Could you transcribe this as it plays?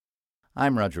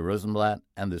I'm Roger Rosenblatt,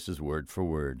 and this is Word for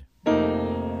Word.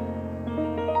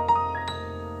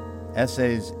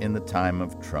 Essays in the Time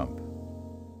of Trump.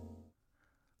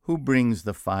 Who brings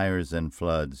the fires and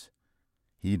floods?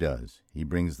 He does. He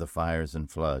brings the fires and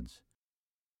floods.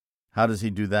 How does he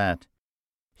do that?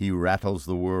 He rattles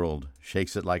the world,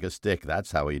 shakes it like a stick.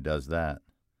 That's how he does that.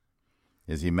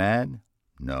 Is he mad?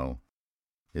 No.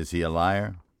 Is he a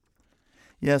liar?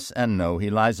 Yes and no. He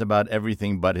lies about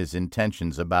everything but his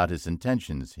intentions. About his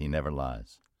intentions, he never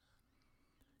lies.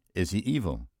 Is he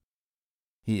evil?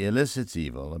 He elicits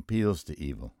evil, appeals to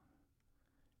evil.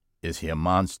 Is he a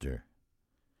monster?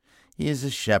 He is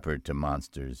a shepherd to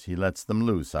monsters. He lets them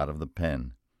loose out of the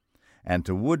pen. And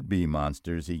to would-be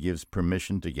monsters, he gives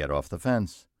permission to get off the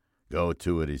fence. Go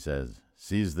to it, he says.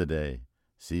 Seize the day.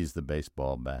 Seize the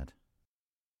baseball bat.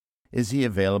 Is he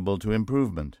available to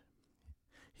improvement?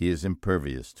 He is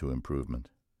impervious to improvement.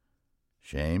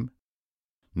 Shame?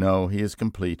 No, he is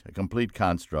complete, a complete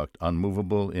construct,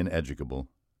 unmovable, ineducable.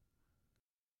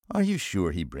 Are you sure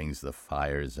he brings the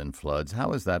fires and floods?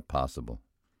 How is that possible?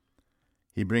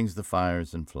 He brings the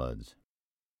fires and floods.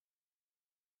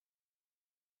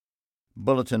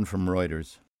 Bulletin from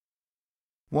Reuters.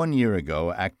 1 year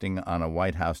ago, acting on a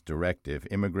White House directive,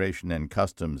 Immigration and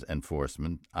Customs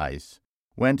Enforcement, ICE,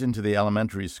 went into the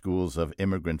elementary schools of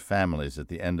immigrant families at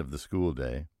the end of the school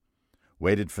day,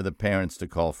 waited for the parents to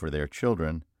call for their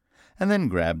children, and then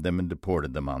grabbed them and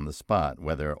deported them on the spot,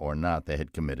 whether or not they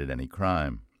had committed any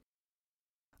crime.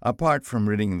 Apart from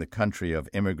ridding the country of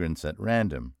immigrants at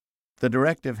random, the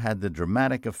directive had the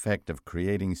dramatic effect of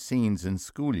creating scenes in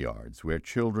schoolyards where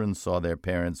children saw their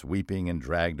parents weeping and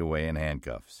dragged away in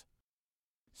handcuffs.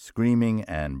 Screaming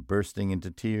and bursting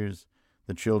into tears,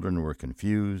 the children were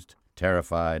confused,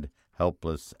 terrified,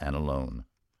 helpless, and alone.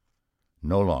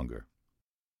 No longer.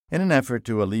 In an effort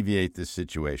to alleviate this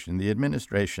situation, the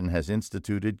administration has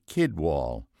instituted Kid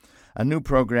Wall, a new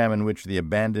program in which the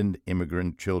abandoned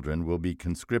immigrant children will be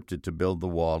conscripted to build the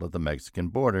wall at the Mexican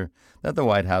border that the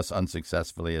White House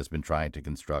unsuccessfully has been trying to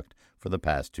construct for the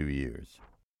past 2 years.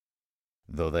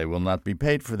 Though they will not be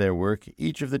paid for their work,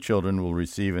 each of the children will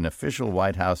receive an official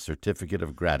White House certificate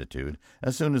of gratitude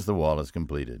as soon as the wall is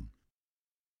completed.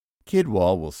 Kid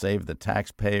Wall will save the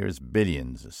taxpayers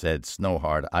billions, said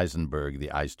Snowhard Eisenberg,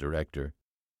 the ICE director.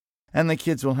 And the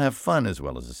kids will have fun as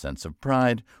well as a sense of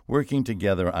pride, working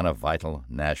together on a vital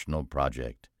national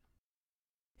project.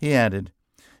 He added,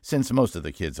 since most of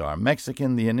the kids are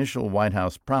Mexican, the initial White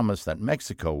House promise that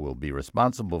Mexico will be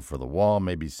responsible for the wall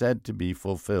may be said to be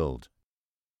fulfilled.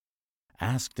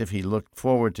 Asked if he looked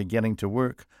forward to getting to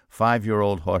work,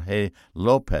 5-year-old Jorge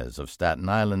Lopez of Staten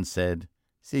Island said,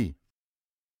 "Sí."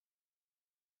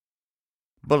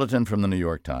 Bulletin from the New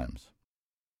York Times.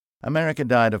 America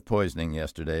died of poisoning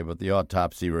yesterday, but the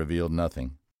autopsy revealed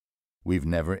nothing. We've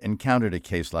never encountered a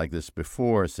case like this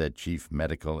before, said Chief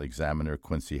Medical Examiner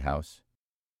Quincy House.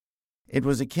 It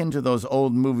was akin to those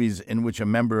old movies in which a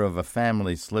member of a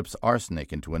family slips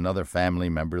arsenic into another family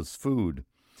member's food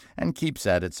and keeps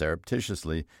at it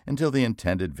surreptitiously until the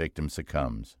intended victim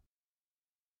succumbs.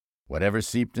 Whatever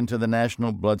seeped into the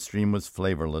national bloodstream was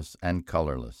flavorless and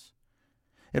colorless.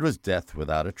 It was death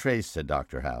without a trace, said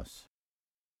Dr. House,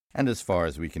 and as far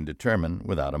as we can determine,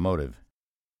 without a motive.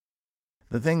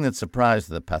 The thing that surprised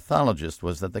the pathologist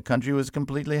was that the country was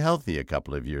completely healthy a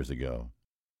couple of years ago.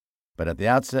 But at the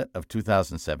outset of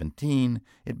 2017,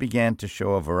 it began to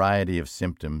show a variety of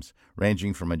symptoms,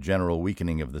 ranging from a general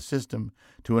weakening of the system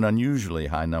to an unusually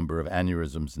high number of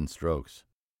aneurysms and strokes.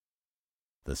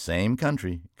 The same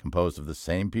country, composed of the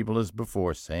same people as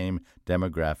before, same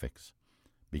demographics,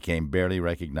 became barely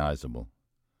recognizable.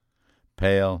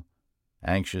 Pale,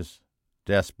 anxious,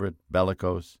 desperate,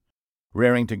 bellicose,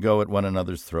 raring to go at one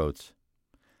another's throats.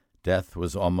 Death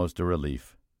was almost a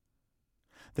relief.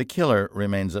 The killer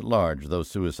remains at large, though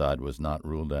suicide was not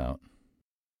ruled out.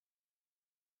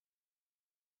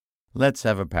 Let's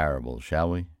have a parable,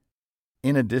 shall we?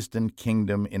 In a distant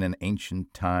kingdom in an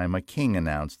ancient time, a king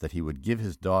announced that he would give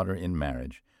his daughter in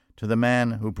marriage to the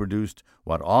man who produced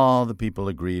what all the people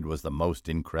agreed was the most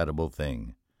incredible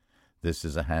thing. This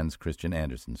is a Hans Christian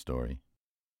Andersen story.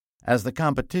 As the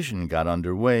competition got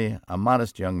underway, a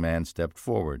modest young man stepped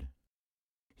forward.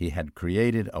 He had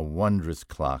created a wondrous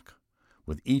clock,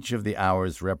 with each of the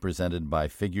hours represented by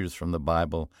figures from the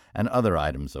Bible and other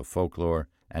items of folklore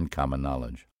and common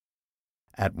knowledge.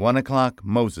 At 1 o'clock,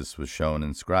 Moses was shown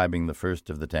inscribing the first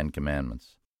of the 10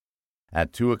 Commandments.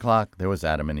 At 2 o'clock, there was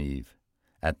Adam and Eve.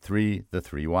 At 3, the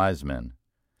 3 wise men.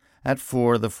 At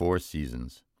 4, the 4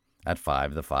 seasons. At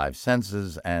 5, the 5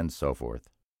 senses, and so forth.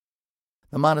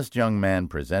 The modest young man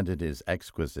presented his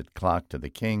exquisite clock to the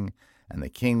king, and the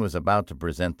king was about to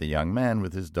present the young man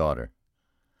with his daughter.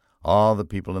 All the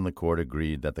people in the court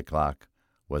agreed that the clock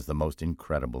was the most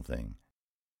incredible thing.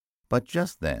 But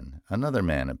just then another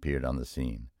man appeared on the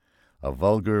scene, a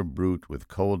vulgar brute with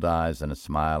cold eyes and a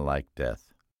smile like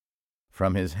death.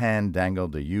 From his hand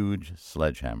dangled a huge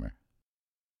sledgehammer.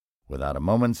 Without a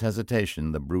moment's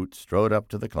hesitation, the brute strode up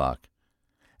to the clock,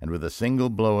 and with a single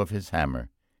blow of his hammer,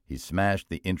 he smashed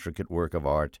the intricate work of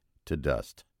art to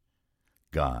dust.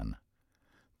 Gone.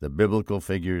 The biblical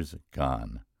figures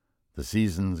gone. The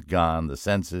seasons gone. The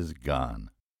senses gone.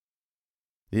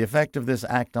 The effect of this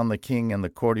act on the king and the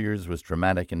courtiers was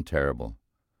dramatic and terrible.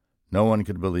 No one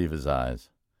could believe his eyes.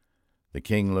 The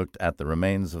king looked at the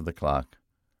remains of the clock.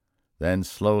 Then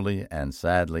slowly and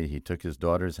sadly he took his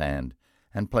daughter's hand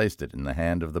and placed it in the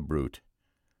hand of the brute.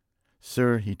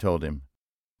 "Sir," he told him,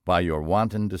 "by your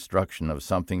wanton destruction of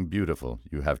something beautiful,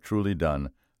 you have truly done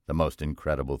the most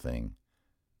incredible thing.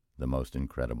 The most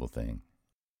incredible thing."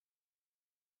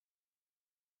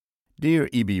 Dear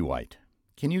E.B. White,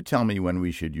 can you tell me when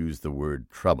we should use the word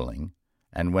troubling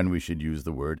and when we should use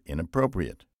the word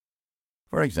inappropriate?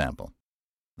 For example,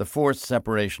 the forced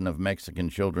separation of Mexican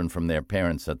children from their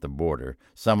parents at the border,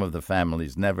 some of the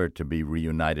families never to be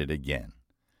reunited again.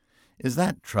 Is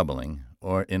that troubling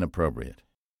or inappropriate?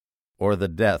 Or the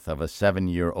death of a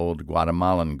 7-year-old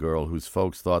Guatemalan girl whose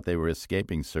folks thought they were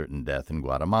escaping certain death in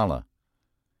Guatemala.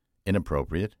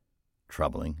 Inappropriate?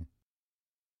 Troubling?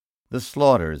 The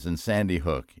slaughters in Sandy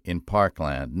Hook, in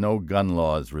Parkland, no gun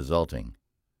laws resulting.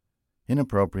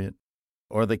 Inappropriate?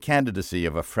 Or the candidacy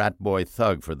of a frat boy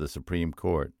thug for the Supreme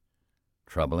Court.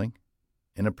 Troubling?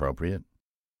 Inappropriate?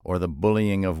 Or the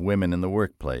bullying of women in the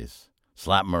workplace.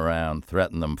 Slap 'em around,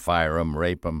 threaten them, fire 'em,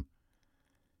 rape 'em.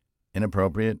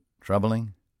 Inappropriate?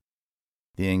 Troubling?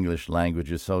 The English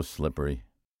language is so slippery.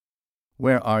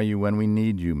 Where are you when we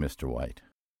need you, Mr. White?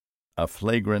 A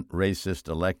flagrant racist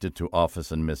elected to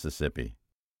office in Mississippi.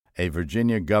 A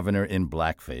Virginia governor in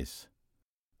blackface.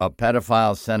 A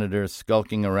pedophile senator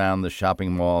skulking around the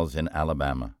shopping malls in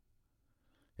Alabama.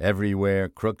 Everywhere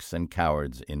crooks and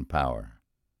cowards in power.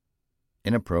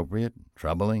 Inappropriate?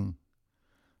 Troubling?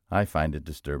 I find it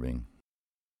disturbing.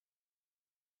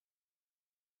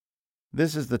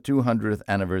 This is the 200th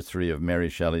anniversary of Mary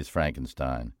Shelley's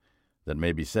Frankenstein, that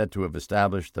may be said to have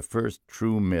established the first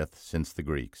true myth since the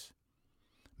Greeks.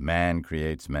 Man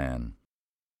creates man.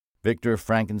 Victor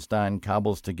Frankenstein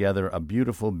cobbles together a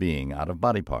beautiful being out of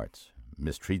body parts,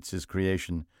 mistreats his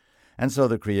creation, and so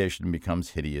the creation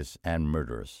becomes hideous and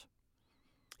murderous.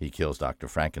 He kills Dr.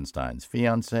 Frankenstein's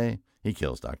fiancée. He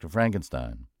kills Dr.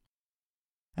 Frankenstein.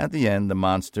 At the end, the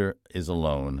monster is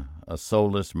alone, a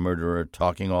soulless murderer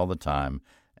talking all the time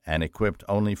and equipped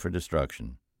only for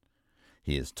destruction.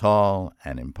 He is tall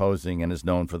and imposing and is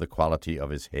known for the quality of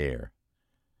his hair.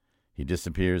 He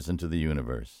disappears into the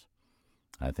universe.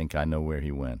 I think I know where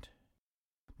he went.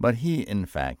 But he, in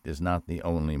fact, is not the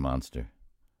only monster.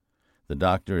 The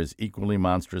doctor is equally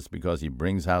monstrous because he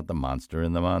brings out the monster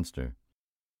in the monster.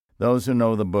 Those who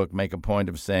know the book make a point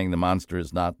of saying the monster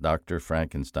is not Dr.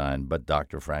 Frankenstein, but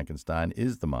Dr. Frankenstein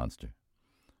is the monster.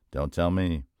 Don't tell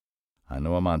me. I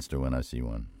know a monster when I see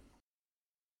one.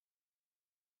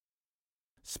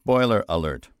 Spoiler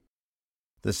alert.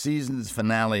 The season's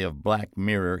finale of Black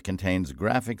Mirror contains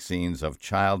graphic scenes of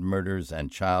child murders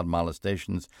and child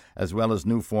molestations, as well as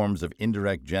new forms of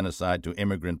indirect genocide to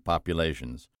immigrant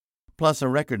populations, plus a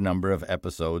record number of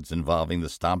episodes involving the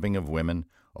stomping of women,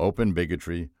 open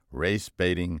bigotry, race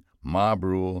baiting, mob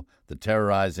rule, the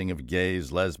terrorizing of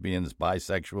gays, lesbians,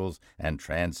 bisexuals, and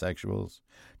transsexuals,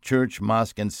 church,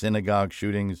 mosque, and synagogue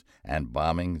shootings and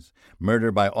bombings,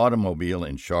 murder by automobile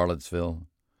in Charlottesville,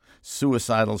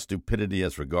 suicidal stupidity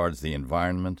as regards the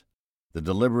environment, the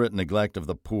deliberate neglect of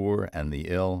the poor and the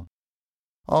ill,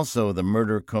 also the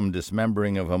murder cum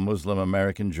dismembering of a Muslim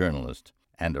American journalist,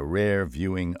 and a rare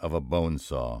viewing of a bone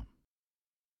saw.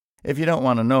 If you don't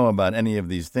want to know about any of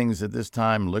these things at this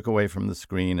time, look away from the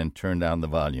screen and turn down the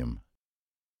volume.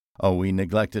 Oh, we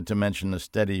neglected to mention a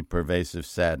steady, pervasive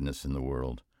sadness in the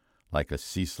world, like a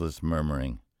ceaseless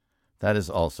murmuring. That is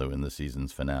also in the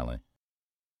season's finale.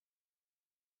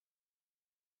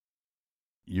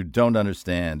 You don't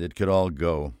understand. It could all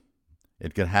go.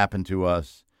 It could happen to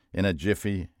us. In a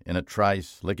jiffy, in a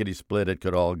trice, lickety-split, it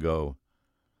could all go.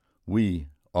 We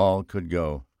all could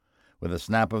go. With a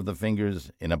snap of the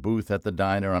fingers, in a booth at the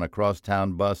diner on a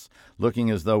crosstown bus,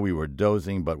 looking as though we were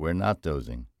dozing, but we're not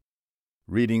dozing.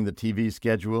 Reading the TV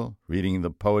schedule, reading the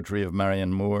poetry of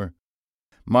Marianne Moore,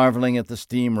 marveling at the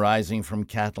steam rising from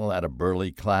cattle at a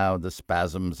burly cloud, the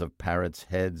spasms of parrots'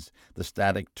 heads, the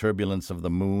static turbulence of the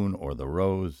moon or the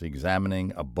rose,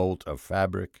 examining a bolt of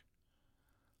fabric.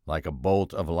 like a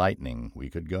bolt of lightning, we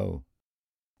could go.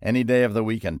 Any day of the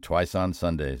week and twice on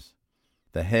Sundays.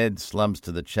 The head slumps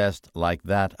to the chest like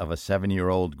that of a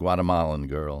 7-year-old Guatemalan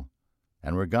girl.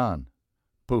 And we're gone.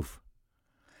 Poof.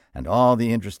 And all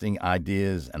the interesting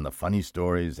ideas and the funny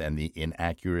stories and the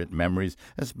inaccurate memories,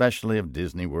 especially of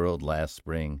Disney World last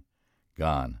spring,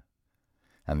 gone.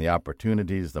 And the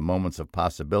opportunities, the moments of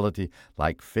possibility,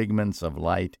 like figments of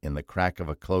light in the crack of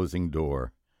a closing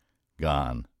door,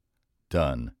 gone,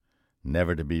 done,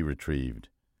 never to be retrieved.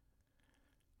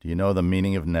 Do you know the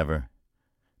meaning of never?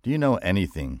 Do you know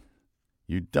anything?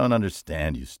 You don't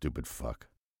understand, you stupid fuck.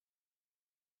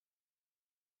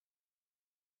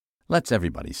 Let's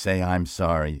everybody say I'm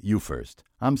sorry. You first.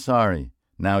 I'm sorry.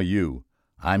 Now you.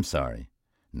 I'm sorry.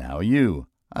 Now you.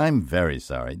 I'm very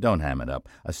sorry. Don't ham it up.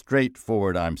 A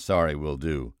straightforward I'm sorry will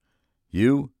do.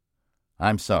 You.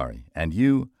 I'm sorry. And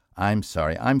you. I'm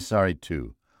sorry. I'm sorry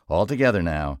too. All together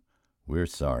now. We're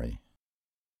sorry.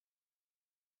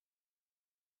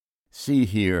 See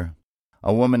here.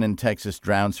 A woman in Texas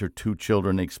drowns her 2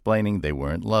 children, explaining they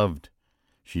weren't loved.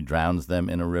 She drowns them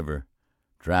in a river.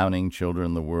 Drowning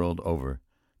children the world over.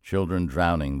 Children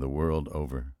drowning the world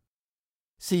over.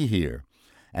 See here.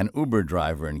 An Uber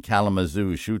driver in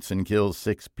Kalamazoo shoots and kills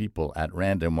 6 people at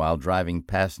random while driving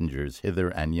passengers hither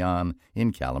and yon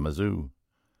in Kalamazoo.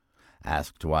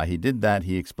 Asked why he did that,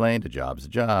 he explained, a job's a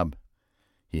job.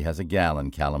 He has a gal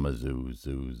in Kalamazoo,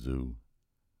 zoo, zoo.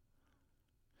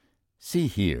 See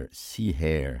here, see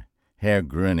here. Herr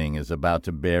Gröning is about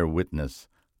to bear witness.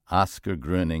 Oscar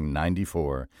Gröning,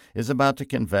 94, is about to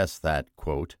confess that,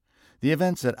 quote, the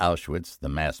events at Auschwitz, the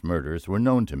mass murders, were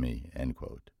known to me, end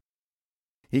quote.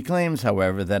 He claims,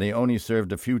 however, that he only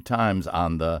served a few times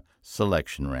on the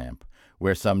selection ramp,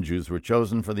 where some Jews were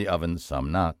chosen for the ovens,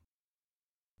 some not.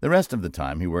 The rest of the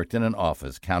time he worked in an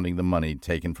office counting the money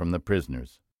taken from the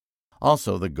prisoners.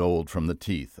 Also the gold from the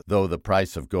teeth. Though the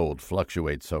price of gold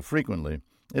fluctuates so frequently,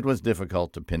 it was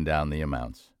difficult to pin down the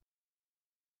amounts.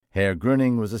 Herr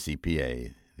Gröning was a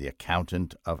CPA, the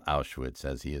accountant of Auschwitz,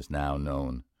 as he is now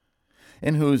known.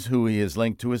 In Who's Who he is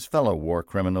linked to his fellow war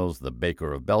criminals, the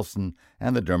baker of Belsen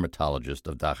and the dermatologist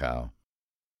of Dachau.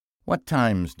 What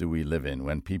times do we live in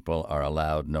when people are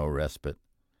allowed no respite?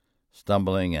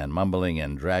 Stumbling and mumbling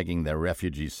and dragging their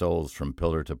refugee souls from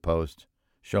pillar to post?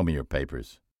 Show me your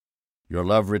papers. Your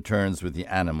love returns with the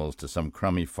animals to some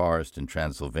crummy forest in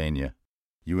Transylvania.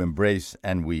 You embrace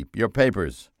and weep. Your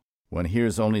papers! One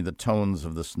hears only the tones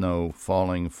of the snow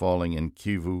falling in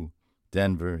Kivu,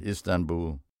 Denver,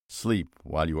 Istanbul. Sleep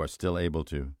while you are still able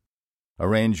to.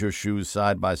 Arrange your shoes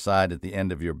side by side at the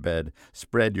end of your bed.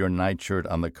 Spread your nightshirt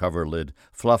on the coverlid.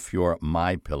 Fluff your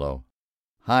My Pillow.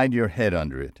 Hide your head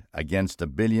under it against a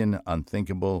billion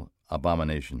unthinkable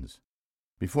abominations.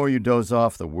 Before you doze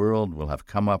off, the world will have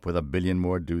come up with a billion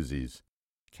more doozies.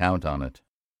 Count on it.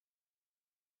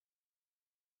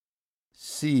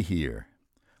 See here.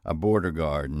 A border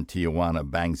guard in Tijuana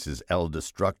bangs his El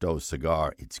Destructo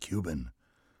cigar. It's Cuban.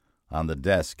 On the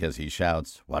desk as he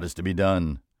shouts, what is to be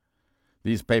done?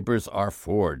 These papers are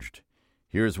forged.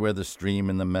 Here's where the stream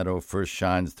in the meadow first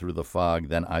shines through the fog,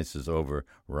 then ices over,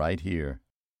 right here.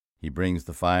 He brings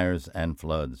the fires and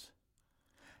floods.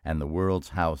 And the world's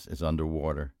house is under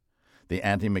water. The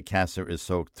antimacassar is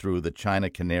soaked through, the China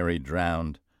canary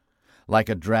drowned. Like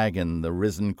a dragon, the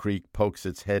risen creek pokes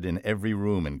its head in every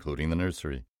room, including the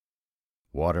nursery.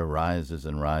 Water rises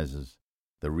and rises.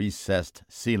 The recessed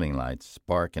ceiling lights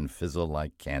spark and fizzle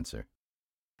like cancer.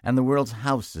 And the world's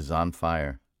house is on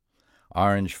fire.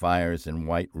 Orange fires in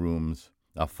white rooms,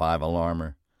 a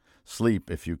 5-alarmer. Sleep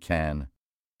if you can,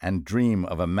 and dream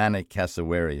of a manic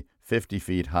cassowary 50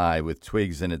 feet high with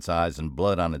twigs in its eyes and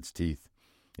blood on its teeth.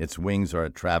 Its wings are a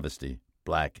travesty,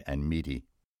 black and meaty.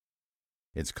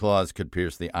 Its claws could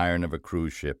pierce the iron of a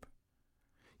cruise ship.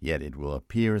 Yet it will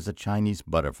appear as a Chinese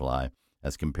butterfly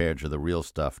as compared to the real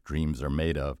stuff dreams are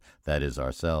made of, that is,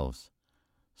 ourselves.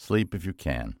 Sleep if you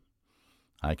can.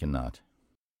 I cannot.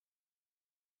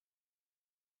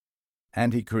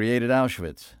 And he created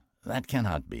Auschwitz. That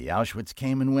cannot be. Auschwitz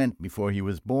came and went before he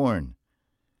was born.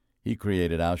 He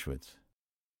created Auschwitz.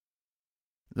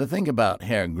 The thing about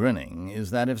Herr Gröning is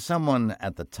that if someone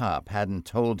at the top hadn't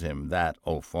told him that,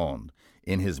 au fond,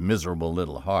 in his miserable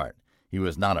little heart, he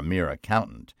was not a mere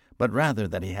accountant, but rather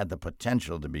that he had the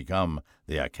potential to become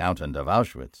the accountant of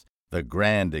Auschwitz, the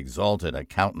grand exalted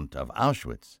accountant of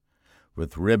Auschwitz,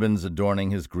 with ribbons adorning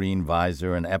his green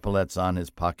visor and epaulets on his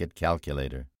pocket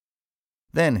calculator.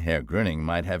 Then Herr Gröning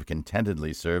might have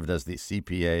contentedly served as the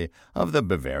CPA of the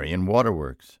Bavarian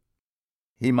Waterworks.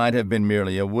 He might have been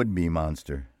merely a would-be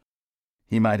monster.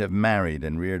 He might have married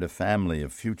and reared a family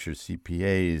of future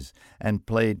CPAs and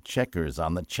played checkers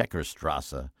on the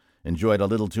Checkerstrasse, enjoyed a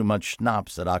little too much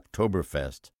schnapps at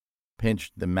Oktoberfest,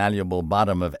 pinched the malleable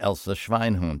bottom of Elsa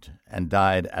Schweinhund, and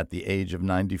died at the age of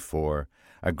 94,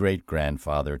 a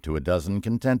great-grandfather to a dozen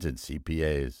contented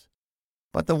CPAs.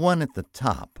 But the one at the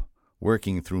top,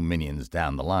 working through minions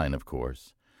down the line, of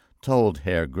course, told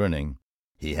Herr Gröning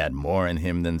he had more in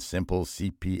him than simple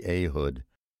CPA-hood.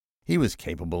 He was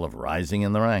capable of rising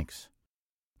in the ranks.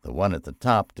 The one at the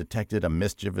top detected a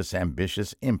mischievous,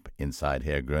 ambitious imp inside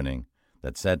Herr Gröning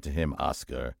that said to him,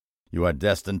 "Oscar, you are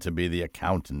destined to be the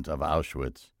accountant of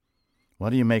Auschwitz. What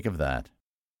do you make of that?"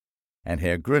 And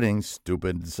Herr Gröning,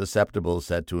 stupid and susceptible,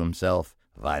 said to himself,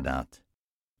 "Why not?"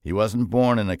 He wasn't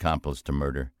born an accomplice to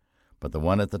murder, but the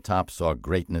one at the top saw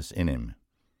greatness in him.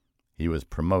 He was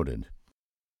promoted.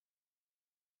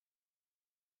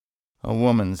 A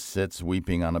woman sits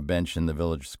weeping on a bench in the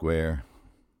village square.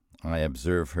 I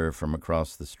observe her from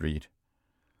across the street.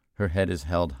 Her head is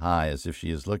held high as if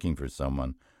she is looking for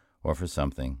someone or for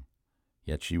something,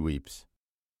 yet she weeps.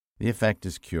 The effect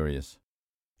is curious.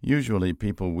 Usually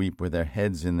people weep with their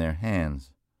heads in their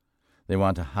hands. They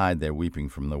want to hide their weeping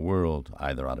from the world,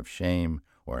 either out of shame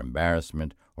or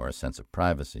embarrassment or a sense of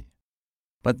privacy.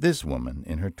 But this woman,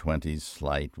 in her 20s,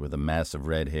 slight, with a mass of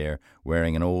red hair,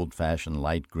 wearing an old-fashioned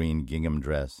light green gingham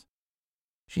dress,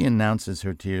 she announces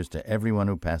her tears to everyone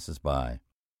who passes by.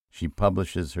 She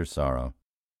publishes her sorrow.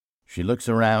 She looks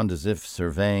around as if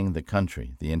surveying the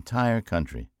country, the entire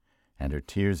country, and her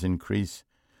tears increase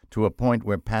to a point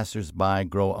where passers-by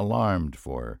grow alarmed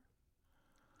for her.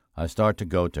 I start to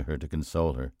go to her to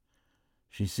console her.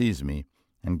 She sees me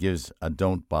and gives a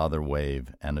don't bother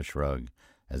wave and a shrug,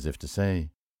 as if to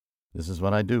say, "This is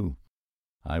what I do.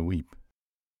 I weep."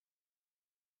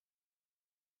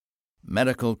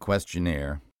 Medical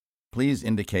questionnaire. Please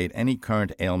indicate any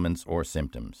current ailments or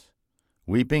symptoms.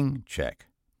 Weeping? Check.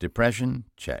 Depression?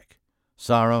 Check.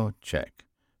 Sorrow? Check.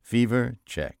 Fever?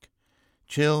 Check.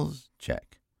 Chills?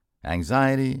 Check.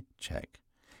 Anxiety? Check.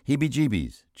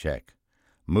 Heebie-jeebies? Check.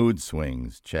 Mood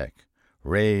swings? Check.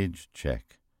 Rage?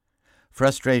 Check.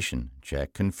 Frustration?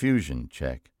 Check. Confusion?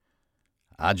 Check.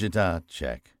 Agita?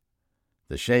 Check.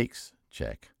 The shakes?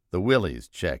 Check. The willies?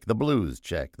 Check. The blues?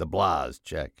 Check. The blahs?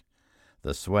 Check.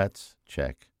 The sweats?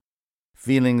 Check.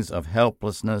 Feelings of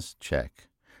helplessness? Check.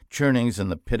 Churnings in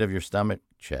the pit of your stomach?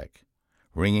 Check.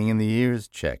 Ringing in the ears?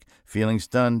 Check. Feeling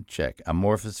stunned? Check.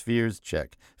 Amorphous fears?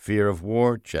 Check. Fear of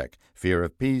war? Check. Fear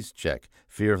of peace? Check.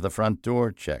 Fear of the front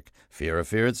door? Check. Fear of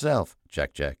fear itself?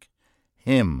 Check, check.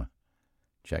 Him?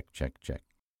 Check, check, check.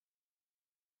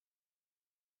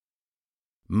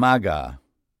 MAGA,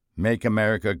 Make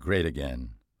America Great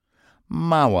Again.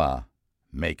 MAWA,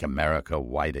 Make America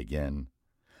White Again.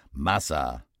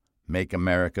 MASA, Make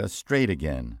America Straight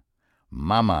Again.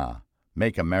 MAMA,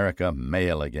 Make America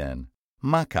Male Again.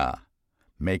 MACA,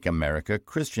 Make America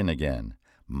Christian Again.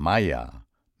 MAYA,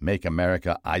 Make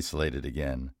America Isolated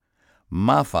Again.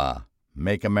 MAFA,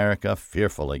 Make America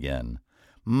Fearful Again.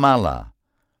 MALA,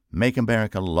 Make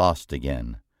America Lost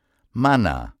Again.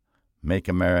 MANA, Make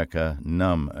America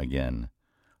Numb Again.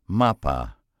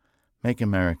 MAPA, Make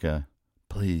America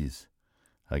Please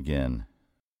Again.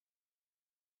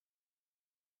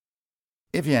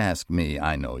 If you ask me,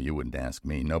 I know you wouldn't ask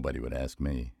me. Nobody would ask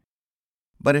me.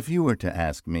 But if you were to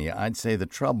ask me, I'd say the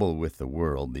trouble with the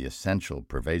world, the essential,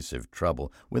 pervasive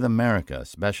trouble, with America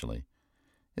especially,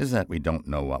 is that we don't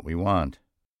know what we want.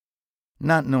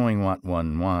 Not knowing what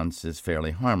one wants is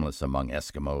fairly harmless among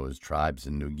Eskimos, tribes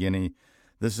in New Guinea,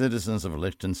 the citizens of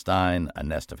Liechtenstein, a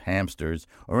nest of hamsters,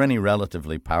 or any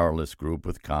relatively powerless group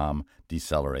with calm,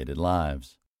 decelerated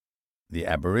lives. The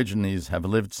Aborigines have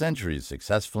lived centuries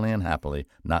successfully and happily,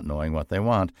 not knowing what they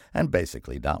want, and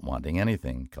basically not wanting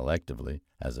anything, collectively,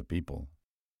 as a people.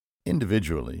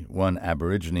 Individually, one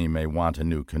Aborigine may want a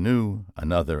new canoe,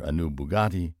 another a new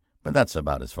Bugatti, but that's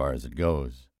about as far as it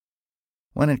goes.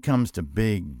 When it comes to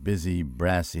big, busy,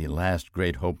 brassy, last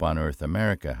great hope on earth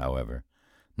America, however,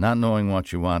 not knowing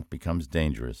what you want becomes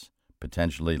dangerous,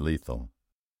 potentially lethal.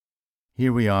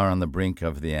 Here we are on the brink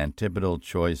of the antipodal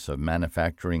choice of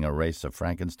manufacturing a race of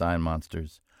Frankenstein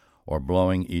monsters or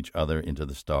blowing each other into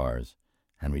the stars,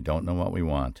 and we don't know what we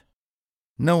want.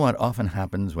 Know what often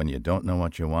happens when you don't know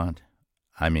what you want?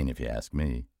 I mean, if you ask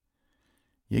me.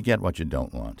 You get what you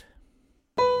don't want.